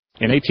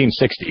In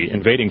 1860,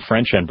 invading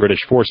French and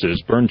British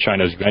forces burned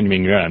China's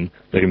Yuan,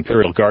 the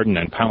imperial garden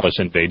and palace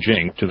in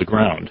Beijing, to the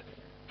ground.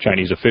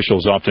 Chinese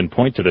officials often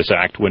point to this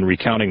act when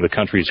recounting the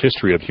country's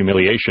history of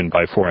humiliation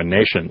by foreign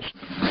nations.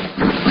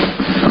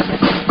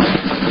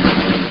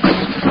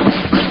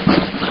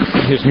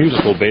 In his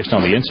musical based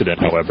on the incident,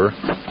 however,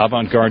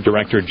 avant-garde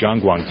director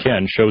Zhang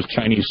Guangtian shows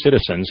Chinese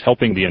citizens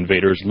helping the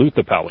invaders loot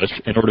the palace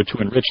in order to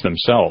enrich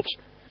themselves.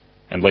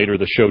 And later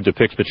the show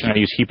depicts the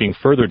Chinese heaping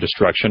further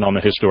destruction on the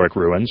historic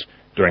ruins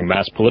during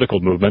mass political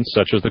movements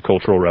such as the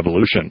Cultural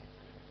Revolution.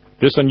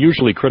 This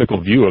unusually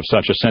critical view of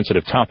such a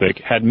sensitive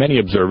topic had many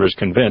observers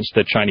convinced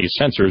that Chinese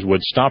censors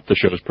would stop the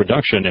show's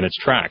production in its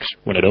tracks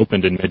when it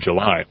opened in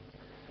mid-July.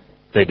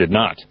 They did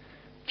not.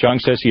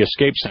 Zhang says he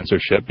escaped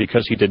censorship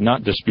because he did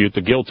not dispute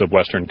the guilt of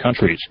Western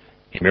countries.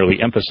 He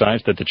merely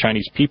emphasized that the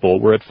Chinese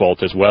people were at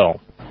fault as well.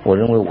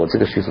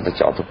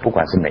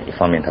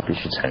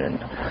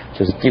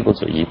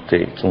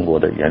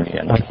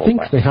 I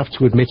think they have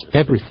to admit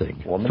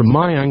everything. From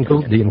my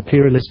angle, the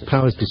imperialist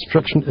power's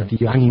destruction of the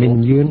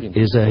Yuan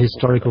is a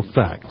historical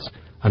fact,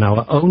 and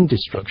our own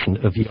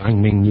destruction of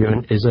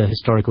Yuan is a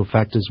historical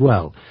fact as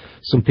well.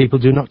 Some people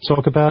do not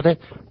talk about it,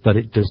 but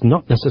it does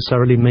not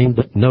necessarily mean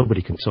that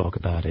nobody can talk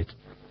about it.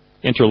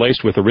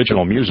 Interlaced with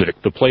original music,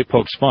 the play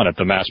pokes fun at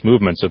the mass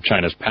movements of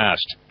China's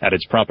past, at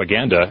its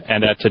propaganda,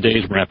 and at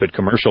today's rampant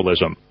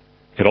commercialism.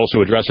 It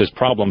also addresses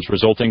problems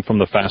resulting from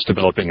the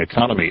fast-developing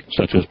economy,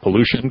 such as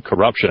pollution,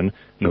 corruption,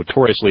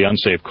 notoriously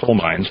unsafe coal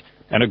mines,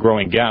 and a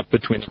growing gap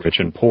between the rich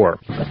and poor.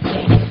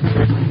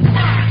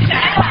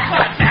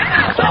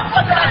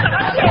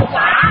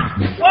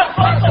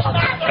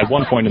 At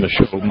one point in the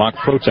show, mock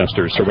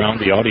protesters surround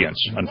the audience,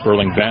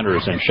 unfurling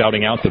banners and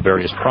shouting out the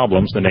various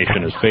problems the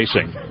nation is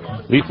facing.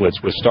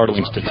 Leaflets with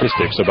startling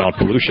statistics about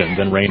pollution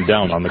then rain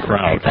down on the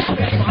crowd.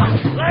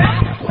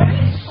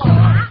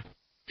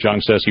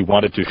 Zhang says he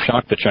wanted to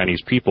shock the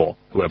Chinese people,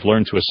 who have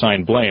learned to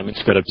assign blame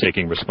instead of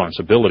taking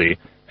responsibility,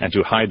 and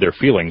to hide their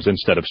feelings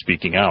instead of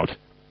speaking out.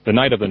 The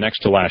night of the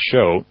next-to-last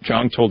show,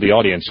 Zhang told the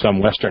audience some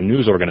Western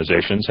news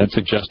organizations had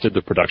suggested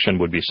the production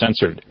would be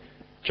censored.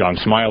 Zhang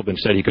smiled and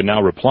said he could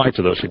now reply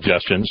to those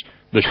suggestions.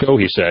 The show,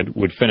 he said,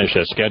 would finish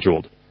as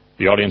scheduled.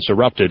 The audience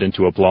erupted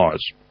into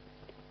applause.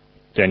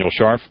 Daniel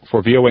Schearf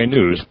for VOA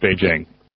News, Beijing.